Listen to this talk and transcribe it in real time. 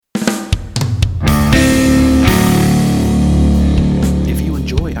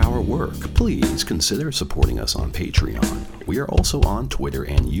work, please consider supporting us on Patreon. We are also on Twitter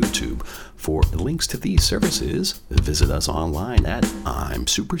and YouTube. For links to these services, visit us online at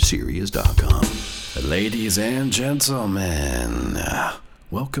imsuperserious.com. Ladies and gentlemen,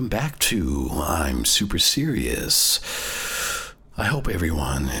 welcome back to I'm Super Serious. I hope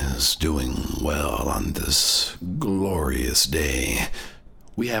everyone is doing well on this glorious day.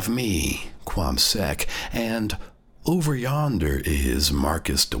 We have me, Quamsec, and over yonder is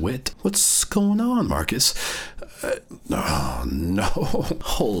Marcus DeWitt. What's going on, Marcus? Oh, no.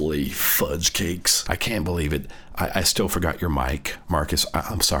 Holy fudge cakes. I can't believe it. I still forgot your mic, Marcus.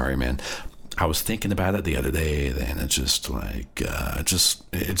 I'm sorry, man. I was thinking about it the other day, then it just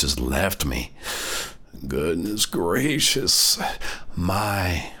left me. Goodness gracious.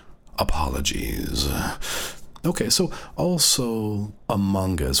 My apologies. Okay, so also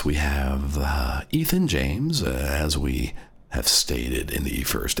among us we have Ethan James, as we have stated in the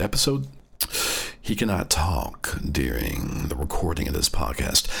first episode. He cannot talk during the recording of this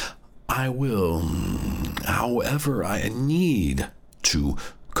podcast. I will, however, I need to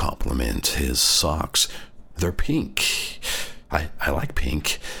compliment his socks. They're pink. I like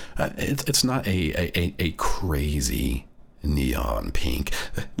pink. It's not a crazy neon pink.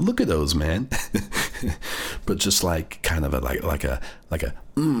 Look at those, man. But just like kind of like a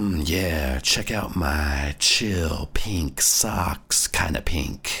yeah, check out my chill pink socks kind of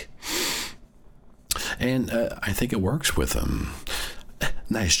pink. And I think it works with him.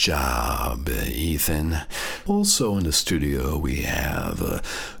 Nice job, Ethan. Also in the studio, we have a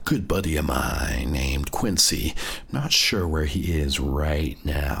good buddy of mine named Quincy. Not sure where he is right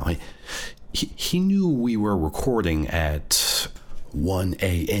now. He knew we were recording at 1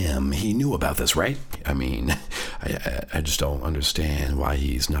 a.m. He knew about this, right? I mean, I just don't understand why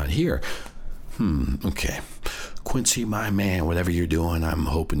he's not here. Okay. Quincy, my man, whatever you're doing, I'm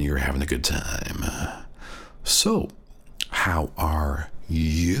hoping you're having a good time. So, how are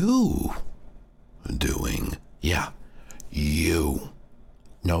you doing? Yeah, you.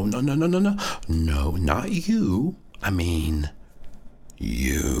 No, not you. I mean,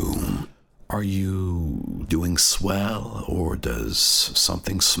 you. Are you doing swell, or does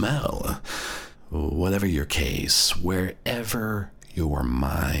something smell? Whatever your case, wherever your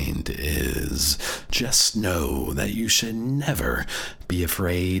mind is, just know that you should never be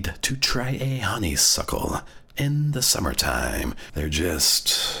afraid to try a honeysuckle in the summertime. They're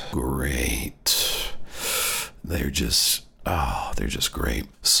just great. They're just great.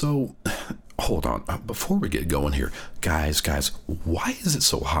 So, hold on. Before we get going here, guys, why is it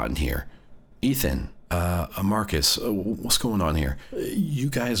so hot in here? Ethan, Marcus, what's going on here? You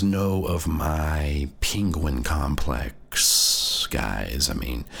guys know of my penguin complex, guys. I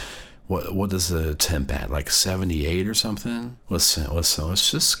mean, what is the temp at? Like 78 or something? Let's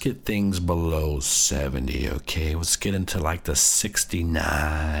just get things below 70, okay? Let's get into like the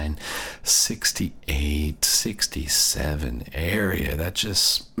 69, 68, 67 area. That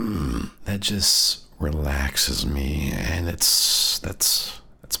just relaxes me, and that's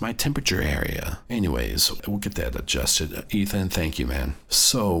my temperature area. Anyways, we'll get that adjusted. Ethan, thank you, man.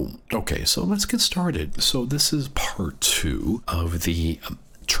 So let's get started. So this is part 2 of the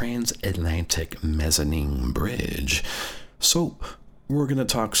Transatlantic Mezzanine Bridge. So we're going to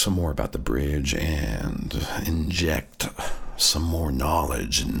talk some more about the bridge and inject some more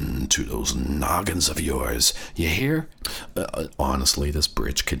knowledge into those noggins of yours. You hear? Honestly, this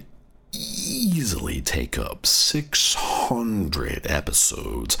bridge could easily take up 600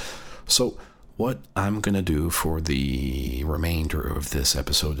 episodes. So what I'm going to do for the remainder of this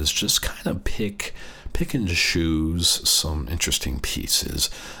episode is just kind of pick and choose some interesting pieces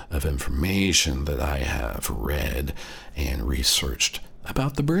of information that I have read and researched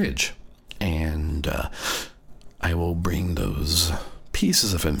about the bridge. And I will bring those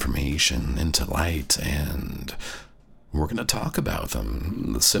pieces of information into light, and we're going to talk about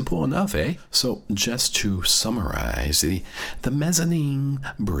them. Simple enough, eh? So just to summarize, the Mezzanine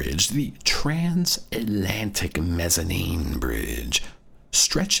Bridge, the Transatlantic Mezzanine Bridge,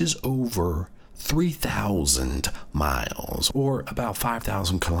 stretches over 3,000 miles, or about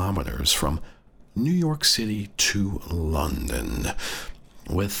 5,000 kilometers from New York City to London,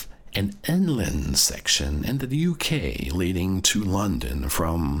 with an inland section in the UK leading to London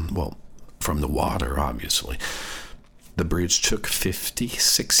from the water, obviously. The bridge took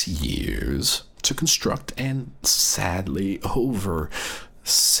 56 years to construct, and sadly, over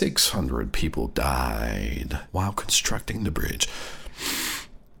 600 people died while constructing the bridge.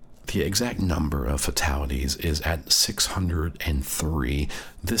 The exact number of fatalities is at 603.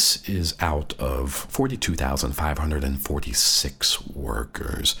 This is out of 42,546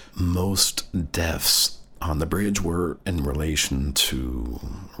 workers. Most deaths on the bridge were in relation to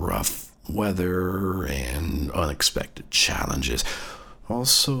rough weather and unexpected challenges.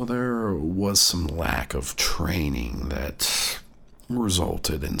 Also, there was some lack of training that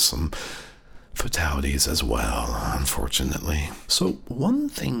resulted in some fatalities as well, unfortunately. So one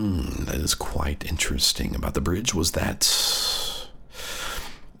thing that is quite interesting about the bridge was that,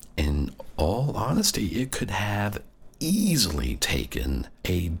 in all honesty, it could have easily taken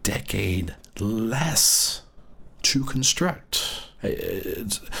a decade less to construct.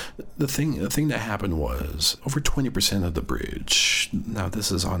 The thing that happened was over 20% of the bridge. Now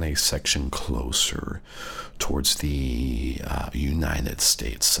this is on a section closer towards the United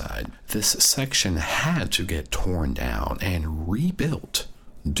States side. This section had to get torn down and rebuilt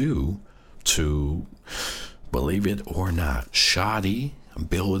due to, believe it or not, shoddy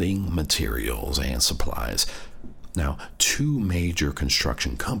building materials and supplies. Now, two major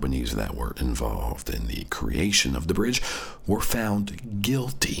construction companies that were involved in the creation of the bridge were found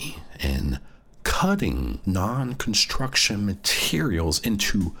guilty in cutting non-construction materials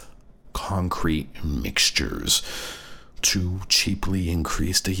into concrete mixtures to cheaply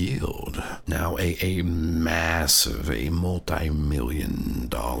increase the yield. Now, a massive, a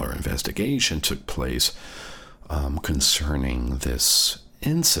multi-million-dollar investigation took place concerning this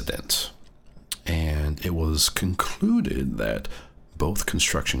incident. And it was concluded that both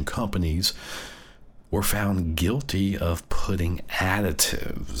construction companies were found guilty of putting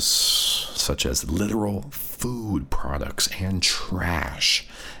additives such as literal food products and trash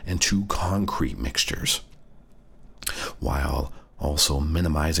into concrete mixtures, while also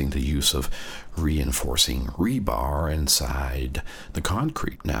minimizing the use of reinforcing rebar inside the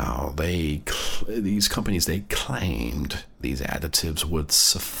concrete. Now, these companies claimed these additives would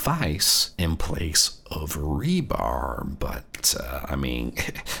suffice in place of rebar, but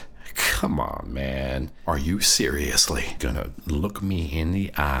come on, man. Are you seriously gonna look me in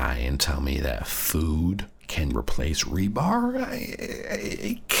the eye and tell me that food can replace rebar?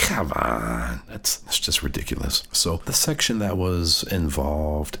 Come on. That's just ridiculous. So the section that was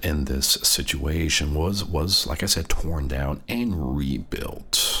involved in this situation was, like I said, torn down and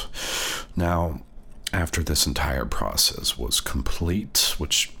rebuilt. Now, after this entire process was complete,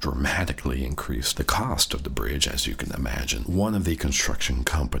 which dramatically increased the cost of the bridge, as you can imagine, one of the construction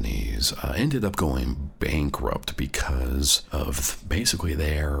companies ended up going bankrupt because of basically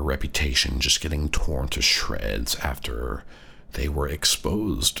their reputation just getting torn to shreds after they were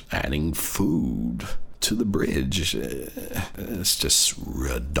exposed adding food to the bridge. It's just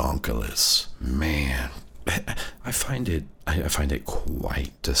redonkulous. Man, I find it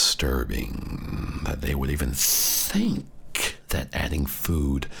quite disturbing that they would even think that adding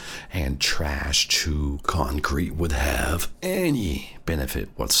food and trash to concrete would have any benefit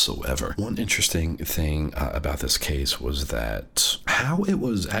whatsoever. One interesting thing about this case was that how it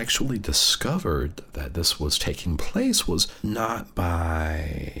was actually discovered that this was taking place was not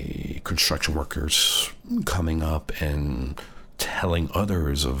by construction workers coming up and telling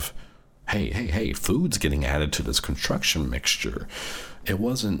others of, hey, food's getting added to this construction mixture. It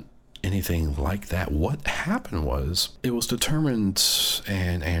wasn't anything like that. What happened was it was determined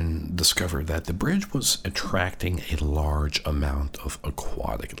and discovered that the bridge was attracting a large amount of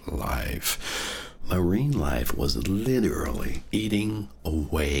aquatic life. Marine life was literally eating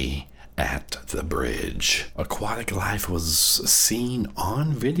away at the bridge. Aquatic life was seen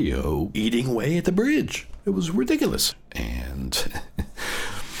on video eating away at the bridge. It was ridiculous. And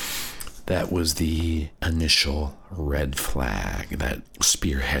that was the initial red flag that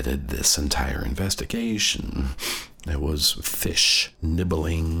spearheaded this entire investigation. It was fish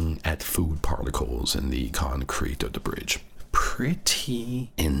nibbling at food particles in the concrete of the bridge.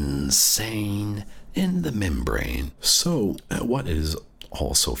 Pretty insane in the membrane. So, what is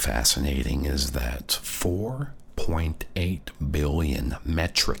also fascinating is that 4.8 billion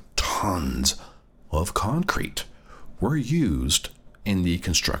metric tons of concrete were used in the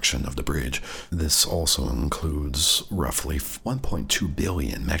construction of the bridge. This also includes roughly 1.2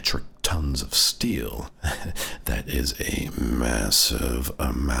 billion metric tons of steel. That is a massive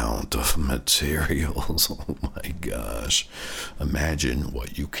amount of materials. Oh my gosh. Imagine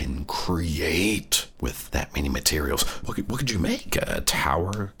what you can create with that many materials. What could you make? A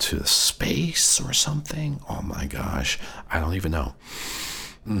tower to space or something? Oh my gosh. I don't even know.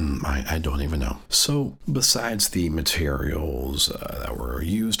 I don't even know. So, besides the materials that were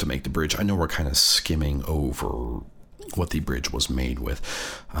used to make the bridge, I know we're kind of skimming over what the bridge was made with.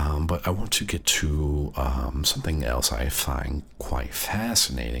 But I want to get to something else I find quite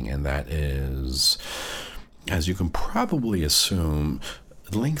fascinating, and that is, as you can probably assume,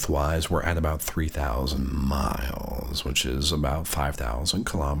 lengthwise, we're at about 3,000 miles, which is about 5,000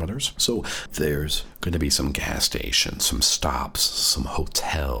 kilometers. So there's going to be some gas stations, some stops, some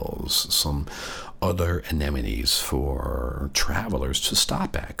hotels, some other amenities for travelers to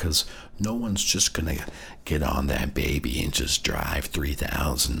stop at, because no one's just going to get on that baby and just drive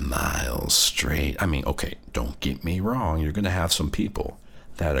 3,000 miles straight. I mean, okay, don't get me wrong. You're going to have some people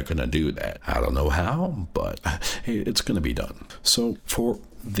that are going to do that. I don't know how, but it's going to be done. So for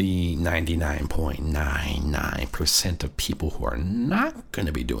the 99.99% of people who are not going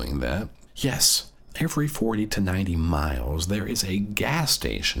to be doing that, yes, every 40 to 90 miles, there is a gas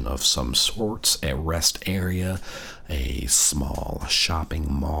station of some sorts, a rest area, a small shopping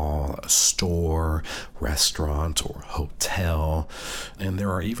mall, a store, restaurant, or hotel, and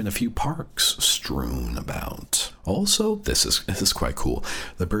there are even a few parks strewn about. Also, this is quite cool.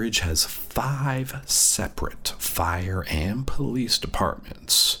 The bridge has 5 separate fire and police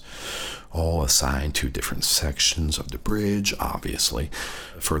departments, all assigned to different sections of the bridge, obviously.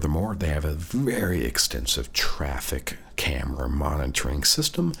 Furthermore, they have a very extensive traffic camera monitoring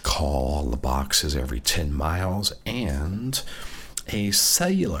system, call boxes every 10 miles, and a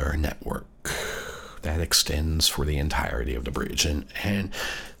cellular network that extends for the entirety of the bridge. And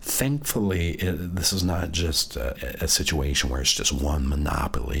thankfully, this is not just a situation where it's just one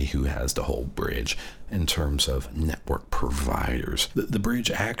monopoly who has the whole bridge in terms of network providers. The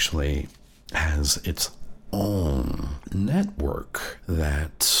bridge actually has its own network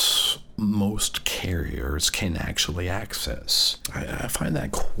that most carriers can actually access. I find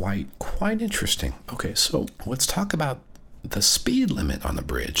that quite interesting. Okay, so let's talk about the speed limit on the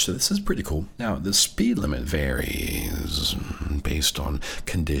bridge. So this is pretty cool. Now, the speed limit varies based on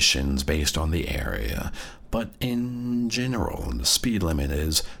conditions, based on the area. But in general, the speed limit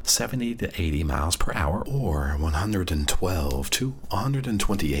is 70 to 80 miles per hour, or 112 to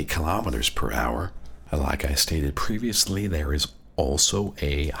 128 kilometers per hour. Like I stated previously, there is also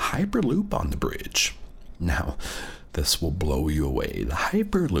a hyperloop on the bridge. Now, this will blow you away. The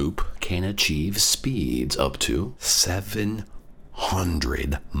hyperloop can achieve speeds up to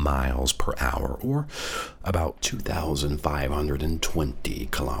 700 miles per hour, or about 2,520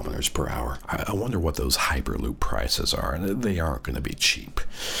 kilometers per hour. I wonder what those hyperloop prices are. They aren't going to be cheap.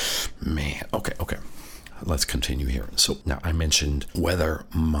 Man, okay. Let's continue here. So now I mentioned weather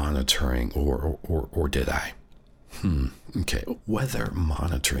monitoring, or did I? Okay. Weather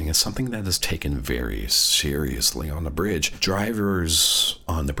monitoring is something that is taken very seriously on the bridge. Drivers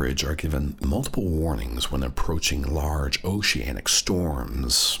on the bridge are given multiple warnings when approaching large oceanic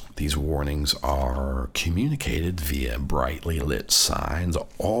storms. These warnings are communicated via brightly lit signs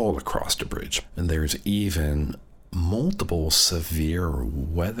all across the bridge. And there's even multiple severe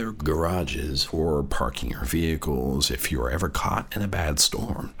weather garages for parking your vehicles if you're ever caught in a bad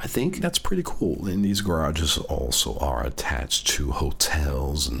storm. I think that's pretty cool. And these garages also are attached to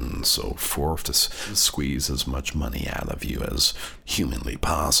hotels and so forth to squeeze as much money out of you as humanly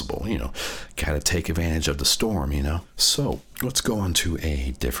possible. Gotta take advantage of the storm, So let's go on to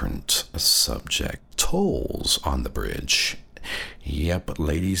a different subject. Tolls on the bridge. Yep,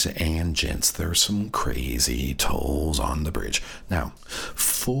 ladies and gents, there's some crazy tolls on the bridge. Now,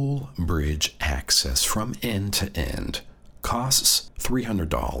 full bridge access from end to end costs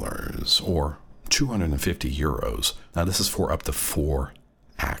 $300 or 250 euros. Now, this is for up to 4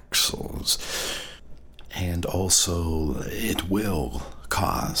 axles. And also, it will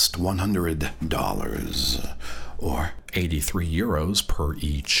cost $100 or 83 euros per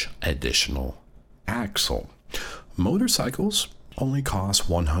each additional axle. Motorcycles only cost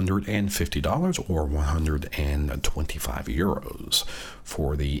 $150 or 125 euros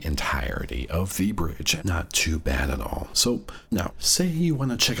for the entirety of the bridge. Not too bad at all. So now, say you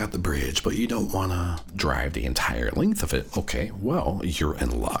want to check out the bridge, but you don't want to drive the entire length of it. Okay, well, you're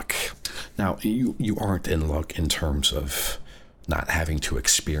in luck. Now, you aren't in luck in terms of not having to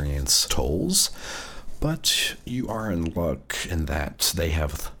experience tolls, but you are in luck in that they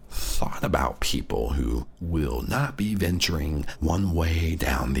have thought about people who will not be venturing one way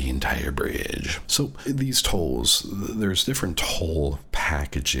down the entire bridge. So these tolls, there's different toll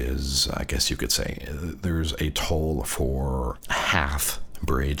packages, I guess you could say. There's a toll for half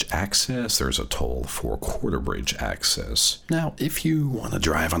bridge access. There's a toll for quarter bridge access. Now, if you want to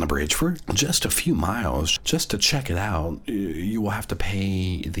drive on a bridge for just a few miles, just to check it out, you will have to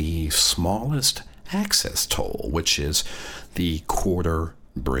pay the smallest access toll, which is the quarter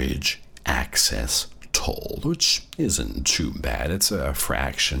bridge access toll, which isn't too bad. It's a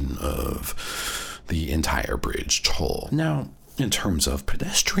fraction of the entire bridge toll. Now, in terms of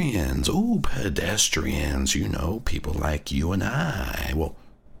pedestrians, people like you and I. Well,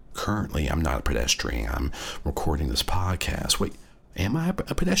 currently I'm not a pedestrian. I'm recording this podcast. Wait, am I a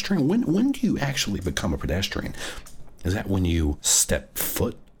pedestrian? When do you actually become a pedestrian? Is that when you step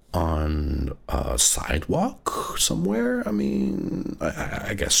foot on a sidewalk somewhere? I mean,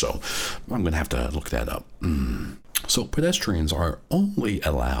 I guess so. I'm going to have to look that up. So pedestrians are only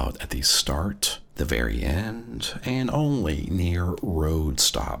allowed at the start, the very end, and only near road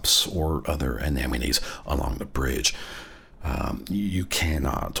stops or other amenities along the bridge. You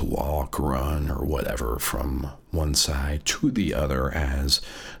cannot walk, run, or whatever from one side to the other, as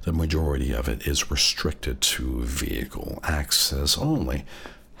the majority of it is restricted to vehicle access only.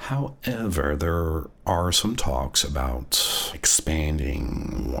 However, there are some talks about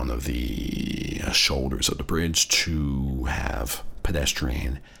expanding one of the shoulders of the bridge to have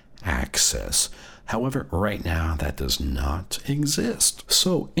pedestrian access. However, right now that does not exist.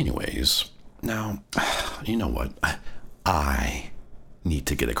 So anyways, now, you know what? I need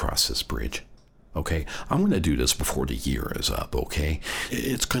to get across this bridge. Okay? I'm going to do this before the year is up, okay?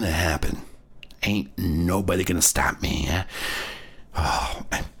 It's going to happen. Ain't nobody going to stop me, eh? Oh,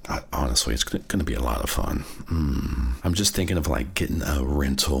 honestly, it's going to be a lot of fun. I'm just thinking of like getting a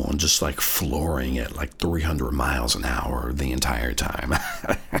rental and just like flooring it like 300 miles an hour the entire time.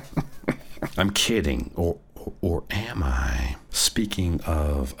 I'm kidding. Or am I? Speaking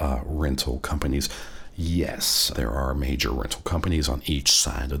of rental companies, yes, there are major rental companies on each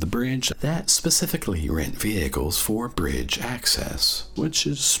side of the bridge that specifically rent vehicles for bridge access, which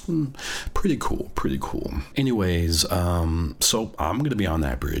is pretty cool. Anyways, so I'm going to be on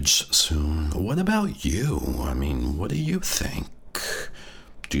that bridge soon. What about you? I mean, what do you think?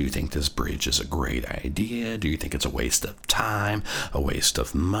 Do you think this bridge is a great idea? Do you think it's a waste of time, a waste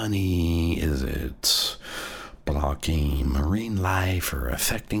of money? Is it blocking marine life or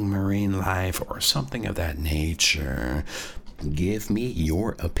affecting marine life or something of that nature? Give me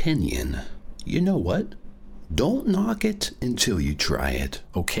your opinion. You know what? Don't knock it until you try it,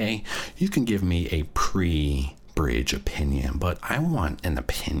 okay? You can give me a pre-bridge opinion, but I want an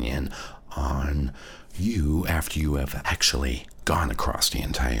opinion on you after you have actually gone across the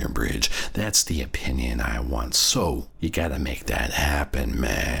entire bridge. That's the opinion I want. So you gotta make that happen,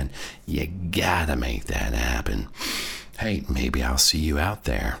 man. You gotta make that happen. Hey, maybe I'll see you out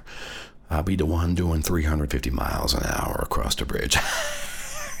there. I'll be the one doing 350 miles an hour across the bridge.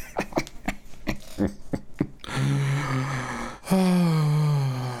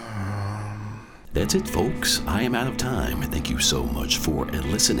 That's it, folks. I am out of time. Thank you so much for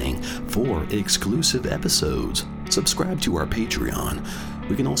listening. For exclusive episodes, subscribe to our Patreon.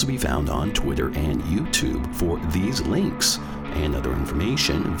 We can also be found on Twitter and YouTube. For these links and other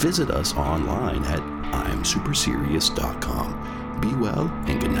information, visit us online at imsuperserious.com. Be well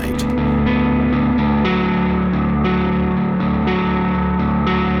and good night.